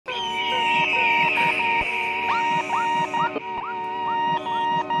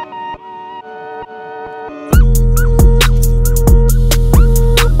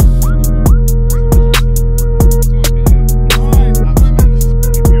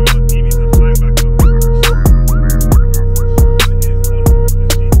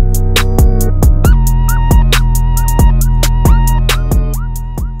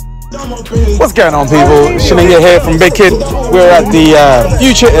What's going on, people? Shinninga here from Big Kid. We're at the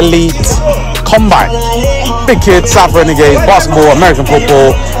Future Elite Combine. Big Kid, South Renegades, basketball, American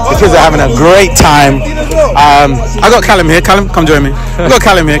football. The kids are having a great time. I got Callum here. Callum, come join me. I got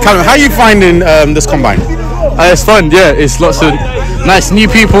Callum here. Callum, how are you finding this combine? It's fun, yeah. It's lots of nice new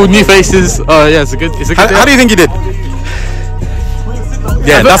people, new faces. Yeah, it's a good. How do you think you did?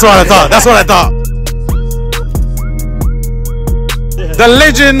 Yeah, that's what I thought. That's what I thought. The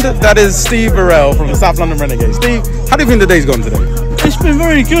legend that is Steve Burrell from the South London Renegades. Steve, how do you think the day's gone today? It's been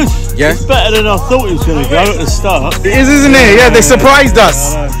very good. Yeah? It's better than I thought it was going to go at the start. It is, isn't it? Yeah, they surprised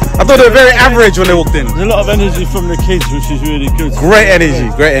us. I thought they were very average when they walked in. There's a lot of energy from the kids, which is really good. Great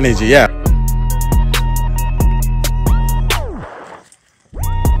energy, yeah.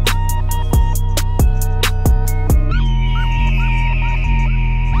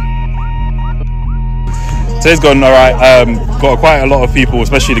 Today's gone alright. Got quite a lot of people,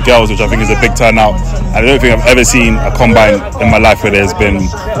 especially the girls, which I think is a big turnout. I don't think I've ever seen a combine in my life where there's been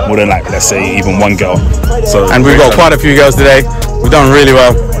more than, like, let's say, even one girl. So, and we've got quite a few girls today. We've done really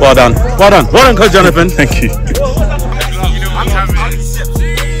well. Well done. Well done. Well done, Coach Jonathan. Thank you.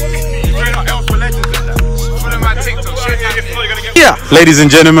 Yeah, ladies and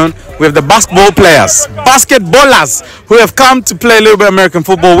gentlemen, we have the basketball players, basketballers, who have come to play a little bit of American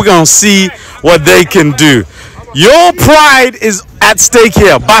football. We're going to see what they can do. Your pride is at stake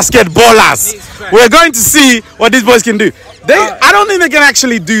here, basketballers. We're going to see what these boys can do. I don't think they can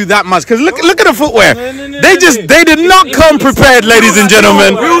actually do that much, because look at the footwear. They did not come prepared, ladies and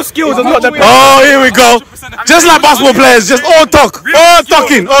gentlemen. Real skills are not the. Oh, here we go. Just like basketball players, just all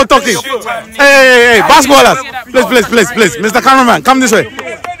talking. Hey, basketballers. Please, Mr. Cameraman, come this way.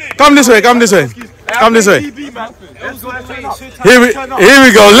 Come this way. Here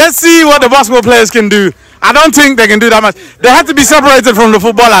we go. Let's see what the basketball players can do. I don't think they can do that much. They have to be separated from the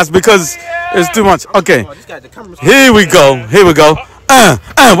footballers because it's too much. Okay. Here we go. Where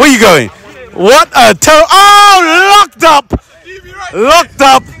are you going? What a locked up.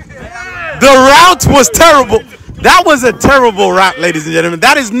 The route was terrible. That was a terrible route, ladies and gentlemen.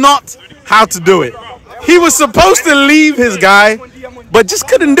 That is not how to do it. He was supposed to leave his guy, but just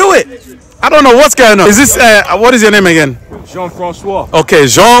couldn't do it. I don't know what's going on. Is this, what is your name again? Jean-Francois. Okay,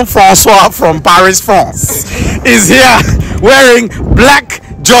 Jean-Francois from Paris, France is here wearing black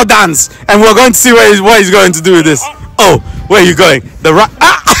Jordans, and we're going to see what he's going to do with this. Oh, where are you going?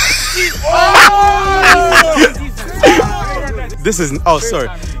 This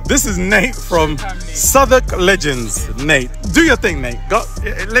is Nate from Southern Legends. Nate, do your thing, Nate. Go.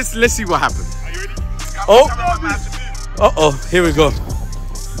 Let's see what happens. Oh, here we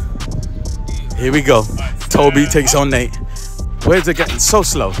go. Toby takes on Nate. Where's it getting? So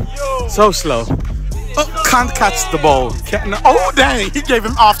slow. Oh, can't catch the ball. Oh, dang. He gave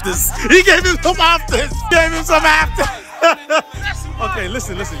him afters. Okay,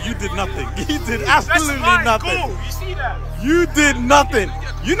 listen. You did nothing. He did absolutely nothing. You did nothing.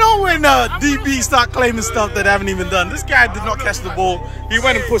 You know when DB start claiming stuff that they haven't even done? This guy did not catch the ball. He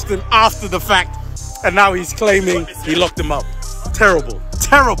went and pushed him after the fact. And now he's claiming he locked him up. Terrible.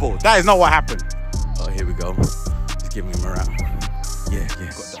 That is not what happened. Oh, here we go. Just giving him a round. Yeah.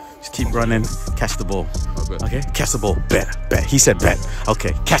 Just keep running. Catch the ball. Okay, catch the ball. Bet. He said bet.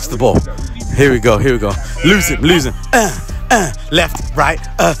 Okay, catch the ball. Here we go. Lose him. Left, right.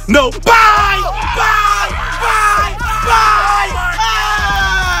 No. Bye.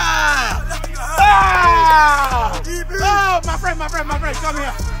 Oh, my friend.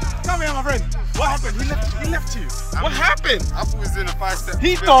 Come here, my friend. What happened? He left you. What happened? I thought he was doing a 5-step.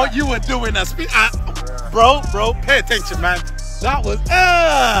 He thought you were doing a speed. Bro, pay attention, man. That was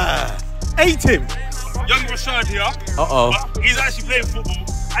ate him. Young Rashad here. Uh-oh. But he's actually playing football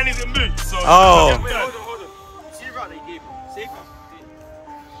and he's in mood. So hold on.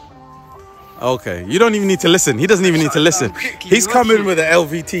 Okay, you don't even need to listen. He doesn't even need to listen. He's coming with an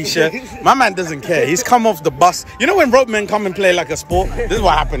LVT shirt. My man doesn't care. He's come off the bus. You know when rope men come and play like a sport? This is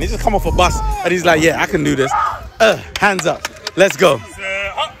what happened. He just come off a bus and he's like, yeah, I can do this. Hands up. Let's go.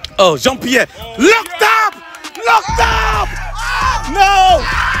 Oh, Jean-Pierre. Locked up! No!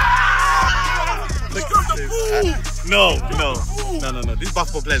 No. These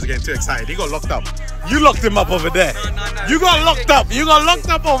basketball players are getting too excited. He got locked up. You locked him up over there. You got locked up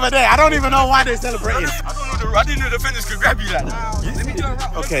over there. I don't even know why they're celebrating. I didn't know defenders could grab you like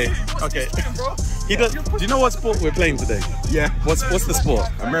that. Okay. Do you know what sport we're playing today? Yeah. What's the sport?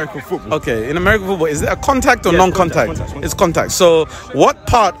 American football. Okay, in American football, is it a contact or non-contact? It's contact. So what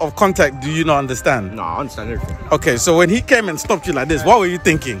part of contact do you not understand? No, I understand everything. Okay, so when he came and stopped you like this, what were you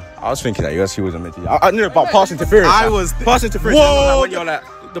thinking? I was thinking that he wasn't meant to. I knew about pass interference. I was pass interference. Whoa! When you're like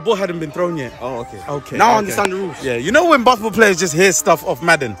The ball hadn't been thrown yet. Oh, okay. Okay. Now I understand the rules. Yeah, you know when basketball players just hear stuff off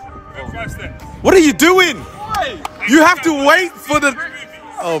Madden? What are you doing? You have to wait for the...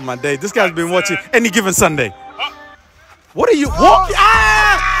 Oh my day, this guy's been watching Any Given Sunday. What are you... What?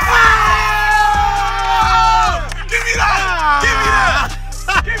 Ah! Give me that!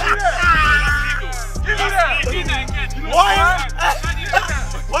 Give me that! Give me that!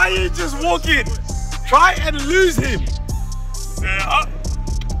 Why are you just walking? Try and lose him.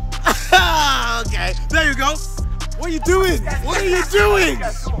 Okay, there you go. What are you doing? What are you doing?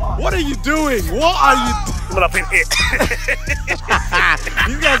 What are you doing? What are you doing? Up in it.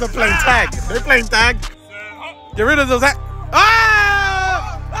 These guys are playing tag. They're playing tag. Get rid of those.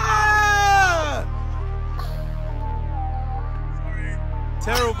 Ah! Ah!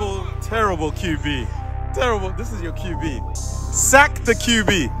 Terrible, terrible QB. Terrible. This is your QB. Sack the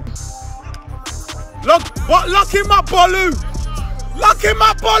QB. Lock him up, Bolu. Lock him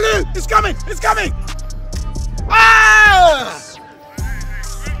up, Bolu. It's coming. It's coming. Ah!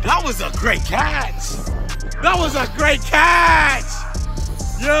 That was a great catch. That was a great catch.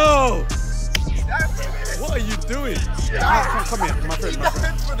 Yo. What are you doing? Come here, my friend.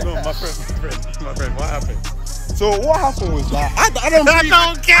 No, my friend. What happened? So what happened was that I don't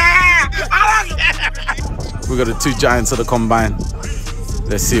care. We got the two giants of the combine.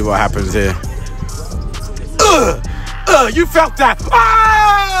 Let's see what happens here. You felt that.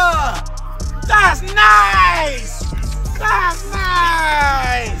 Ah! That's nice. That's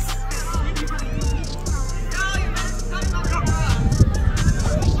nice.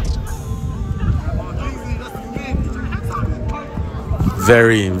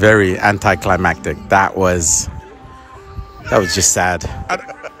 Very, very anticlimactic. That was just sad.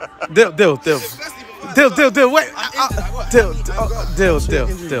 Deal. Wait. Deal.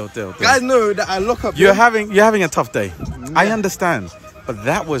 Guys know that I lock up. You're having a tough day. I understand, but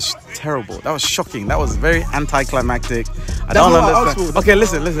that was terrible. That was shocking. That was very anticlimactic. I don't understand. Okay,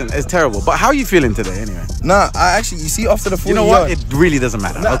 listen. It's terrible. But how are you feeling today, anyway? Nah, I actually, you see, after the 40 You know what? It really doesn't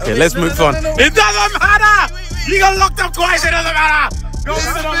matter. Okay, let's move on. It doesn't matter. You got locked up twice. It doesn't matter. Go over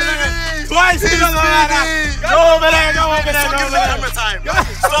there. Twice. It doesn't matter. Go over there. Camera time.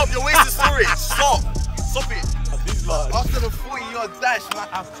 Stop. You're wasting storage. Stop it. After the 40-yard dash,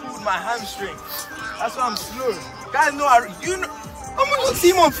 I pulled my hamstring. That's why I'm slow. Guys know I'm on your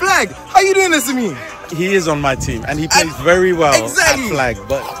team on flag. How you doing this to me? He is on my team and he plays very well at flag,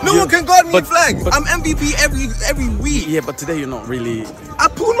 but no one can guard me in flag. I'm MVP every week. Yeah, but today you're not really. I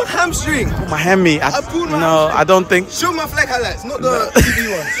pulled my hamstring. My hammy. I pulled my No, hamstring. I don't think. Show my flag highlights, not the TV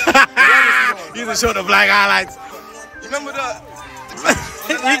ones. You just show the flag highlights. Remember the.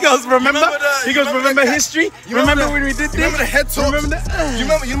 He goes, remember history? Remember when we did this? Remember the head top? Remember that? You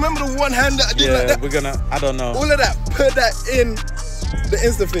remember the one hand that I did like that? We're gonna, I don't know. All of that, put that in the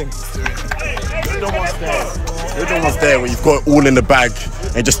Insta thing. You're almost there when you've got it all in the bag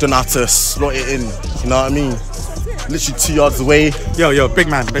and just don't have to slot it in. You know what I mean? Literally 2 yards away. Yo, big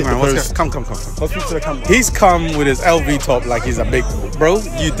man. What's come. He's come with his LV top like he's a big bro.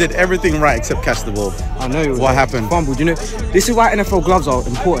 You did everything right except catch the ball. I know. What happened? Fumbled. You know, this is why NFL gloves are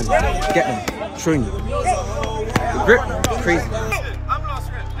important. Get them. Train you. The grip, crazy.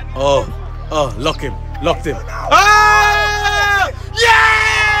 Oh, locked him. Ah! Yeah!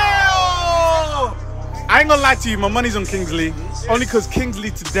 I ain't gonna lie to you, my money's on Kingsley. Only because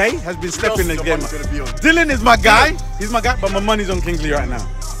Kingsley today has been stepping the game. Dylan is my guy. He's my guy, but my money's on Kingsley right now.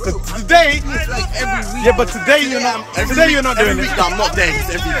 Because today, like every week. yeah, but today you're not. Today you're not doing it. I'm not there. He's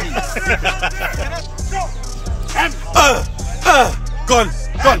MVP. Gone.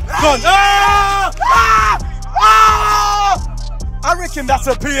 I reckon that's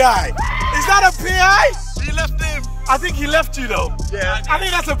a PI. Is that a PI? He left him. I think he left you though. Yeah. I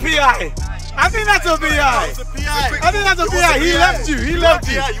think that's a PI. I think that's a PI. It's a PI. I think that's a PI. He left you. You weren't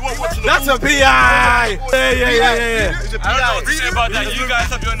watching the That's a ball. PI. Yeah. It's a I don't know PI. what to say about that. You guys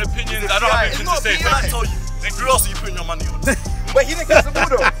have your own opinions. I don't have It's anything to not say. PI. I told you. Then who else are you putting your money on? But he didn't catch the ball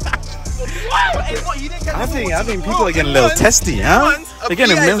though. He didn't catch the ball. I think people are getting a little testy, huh? They're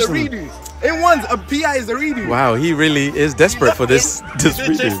getting emotional. In ones, a PI is a redo. Wow, he really is desperate for this He's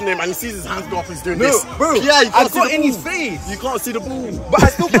chasing redo. him and he sees his hands go up. He's doing No, this. bro, PI, you I can't see got the in his ball. face. You can't see the ball. But I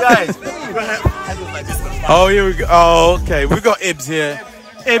still got in his face. Head was like this. Oh, here we go. Oh, okay. We got Ibs here.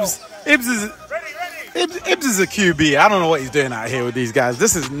 Ibs is a QB. I don't know what he's doing out here with these guys.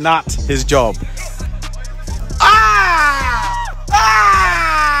 This is not his job.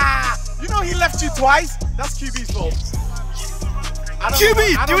 You know he left you twice? That's QB's fault. QB,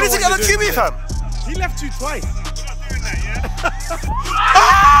 do you need to get a QB, fam? He left you twice.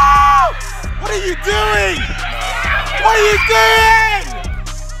 What are you doing? What are you doing?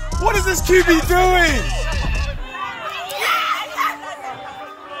 What is this QB doing?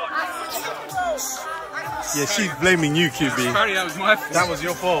 Yeah, she's blaming you, QB. Apparently that was my fault. That was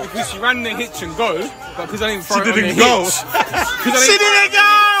your fault. Because she ran the hitch and go, but because I didn't throw She it on didn't the go. hitch. She didn't go!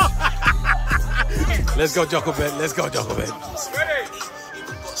 Let's go, Jocobet. Let's go, Jocobet.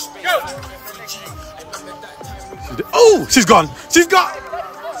 Oh, she's gone. She's gone.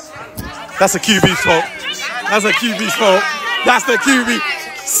 That's a QB's fault. That's a QB's fault. That's the QB.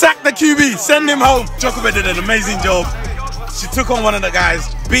 Sack the QB. Send him home. Jocobet did an amazing job. She took on one of the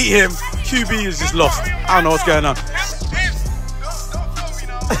guys, beat him. QB is just lost. I don't know what's going on.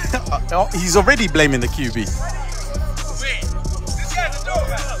 He's already blaming the QB.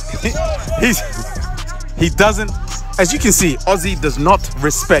 He doesn't, as you can see, Ozzy does not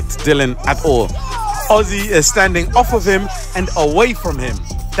respect Dylan at all. Ozzy is standing off of him and away from him.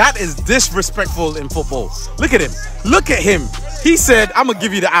 That is disrespectful in football. Look at him. Look at him. He said, I'm going to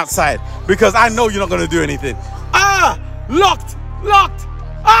give you the outside because I know you're not going to do anything. Ah! Locked! Locked!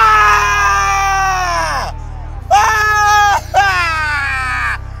 Ah! Ah!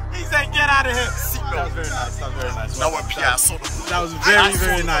 He said, get out of here. That was very nice. That was very nice. That was very,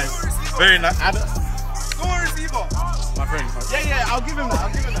 very nice. Very nice. Go on, receiver. My friend. Yeah, I'll give him that.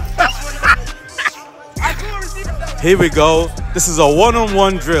 I'll give him that. I go on, receiver. Here we go. This is a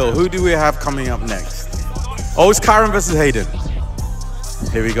one-on-one drill. Who do we have coming up next? Oh, it's Kyron versus Hayden.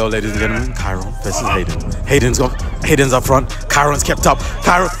 Here we go, ladies and gentlemen. Kyron versus Hayden. Hayden's up front. Kyron's kept up.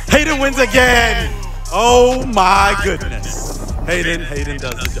 Hayden wins again. Oh my goodness. Hayden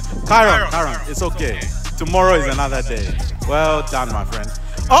does the job. Kyron, it's okay. Tomorrow is another day. Well done, my friend.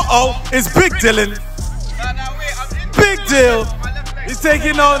 Uh-oh, it's Big Dylan. Big deal. He's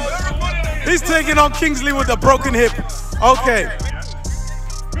taking on Kingsley with a broken hip. Okay.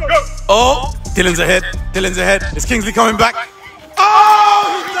 Oh, Dylan's ahead. Is Kingsley coming back?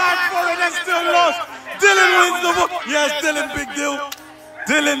 Oh, he died for it and still lost. Dylan wins the ball. Yes, Dylan, big deal.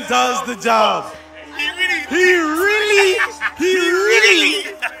 Dylan does the job.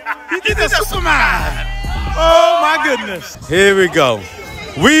 He's a Superman. Oh my goodness. Here we go.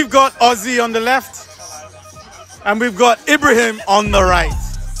 We've got Ozzy on the left and we've got Ibrahim on the right.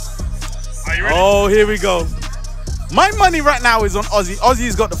 Are you ready? Oh, here we go. My money right now is on Ozzy.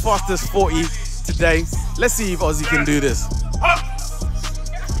 Ozzy's got the fastest 40 today. Let's see if Ozzy can do this.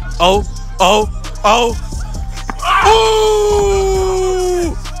 Oh.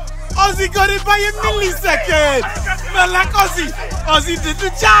 Ooh! Ozzy got it by a millisecond. Man, like Ozzy did the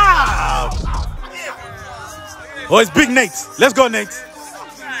job. Oh, it's Big Nate. Let's go, Nate.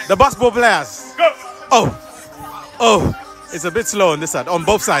 The basketball players. Oh, it's a bit slow on this side, on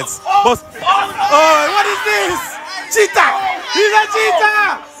both sides. Oh, what is this? Cheetah! He's a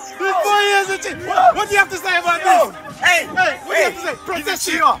cheetah! This boy is a cheetah. What do you have to say about this? Hey, what do you have to say?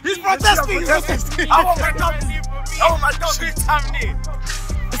 Protesting. He's protesting. Oh my God,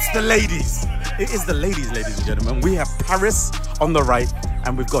 It's the ladies. It is the ladies, ladies and gentlemen. We have Paris on the right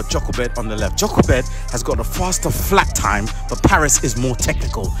and we've got Jocobet on the left. Jocobet has got a faster flat time, but Paris is more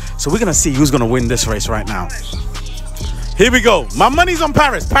technical. So we're going to see who's going to win this race right now. Here we go. My money's on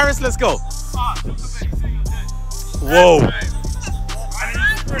Paris. Paris, let's go. Whoa.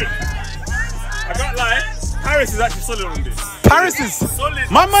 I can't lie. Paris is actually solid on this. Paris is solid.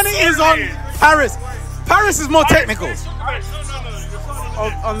 My money is on Paris. Paris is more technical.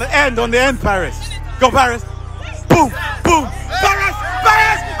 On the end, Paris. Go, Paris. Boom, boom. Paris.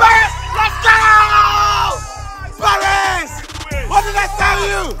 Let's go. Paris. What did I tell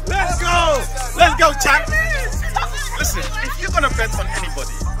you? Let's go, champ. Listen, if you're gonna bet on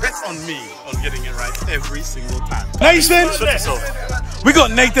anybody, bet on me on getting it right every single time. Nathan! We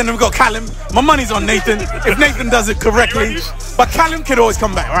got Nathan and we got Callum. My money's on Nathan. If Nathan does it correctly. But Callum can always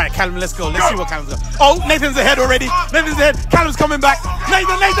come back. All right, Callum, let's go. Let's see what Callum's got. Oh, Nathan's ahead already. Nathan's ahead. Callum's coming back.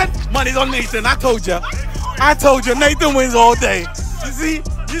 Nathan. Money's on Nathan. I told you. Nathan wins all day. You see?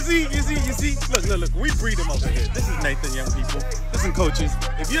 Look. We breed him over here. This is Nathan, young people. Listen, coaches.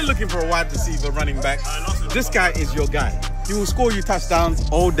 If you're looking for a wide receiver running back, this guy is your guy. He will score you touchdowns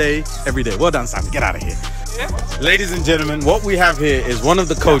all day, every day. Well done, Sam. Get out of here. Ladies and gentlemen, what we have here is one of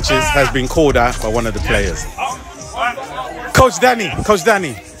the coaches has been called out by one of the players. Coach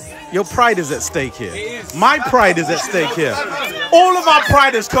Danny, your pride is at stake here. My pride is at stake here. All of our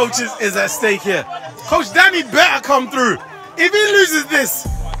pride as coaches is at stake here. Coach Danny better come through. If he loses this,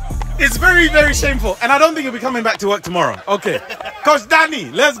 it's very, very shameful. And I don't think he'll be coming back to work tomorrow. Okay. Coach Danny,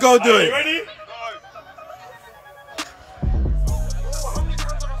 let's go do it. Ready?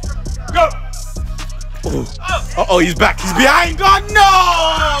 Go! Uh-oh, he's back. He's behind. God,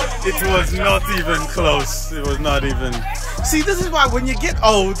 no! It was not even close. It was not even. See, this is why when you get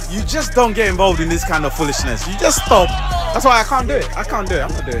old, you just don't get involved in this kind of foolishness. You just stop. That's why I can't do it. I can't do it.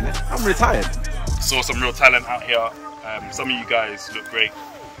 I'm not doing it. I'm retired. Saw some real talent out here. Some of you guys look great.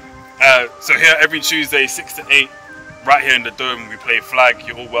 So here every Tuesday, 6 to 8, right here in the Dome, we play flag.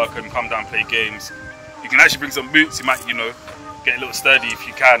 You're all welcome. Come down, play games. You can actually bring some boots. You might, you know, get a little sturdy if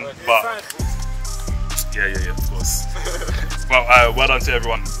you can. But yeah, of course. Well, well done to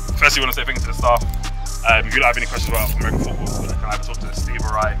everyone. Firstly, I want to say thank you to the staff. If you don't have any questions about American football, you can either talk to Steve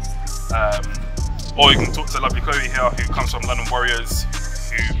or I. Or you can talk to lovely Chloe here, who comes from London Warriors,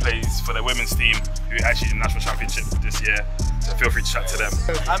 who plays for their women's team, who actually did the national championship this year. So feel free to chat to them.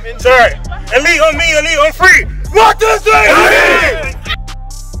 I'm in. Sorry, elite on me, elite on 3. 1, 2, 3.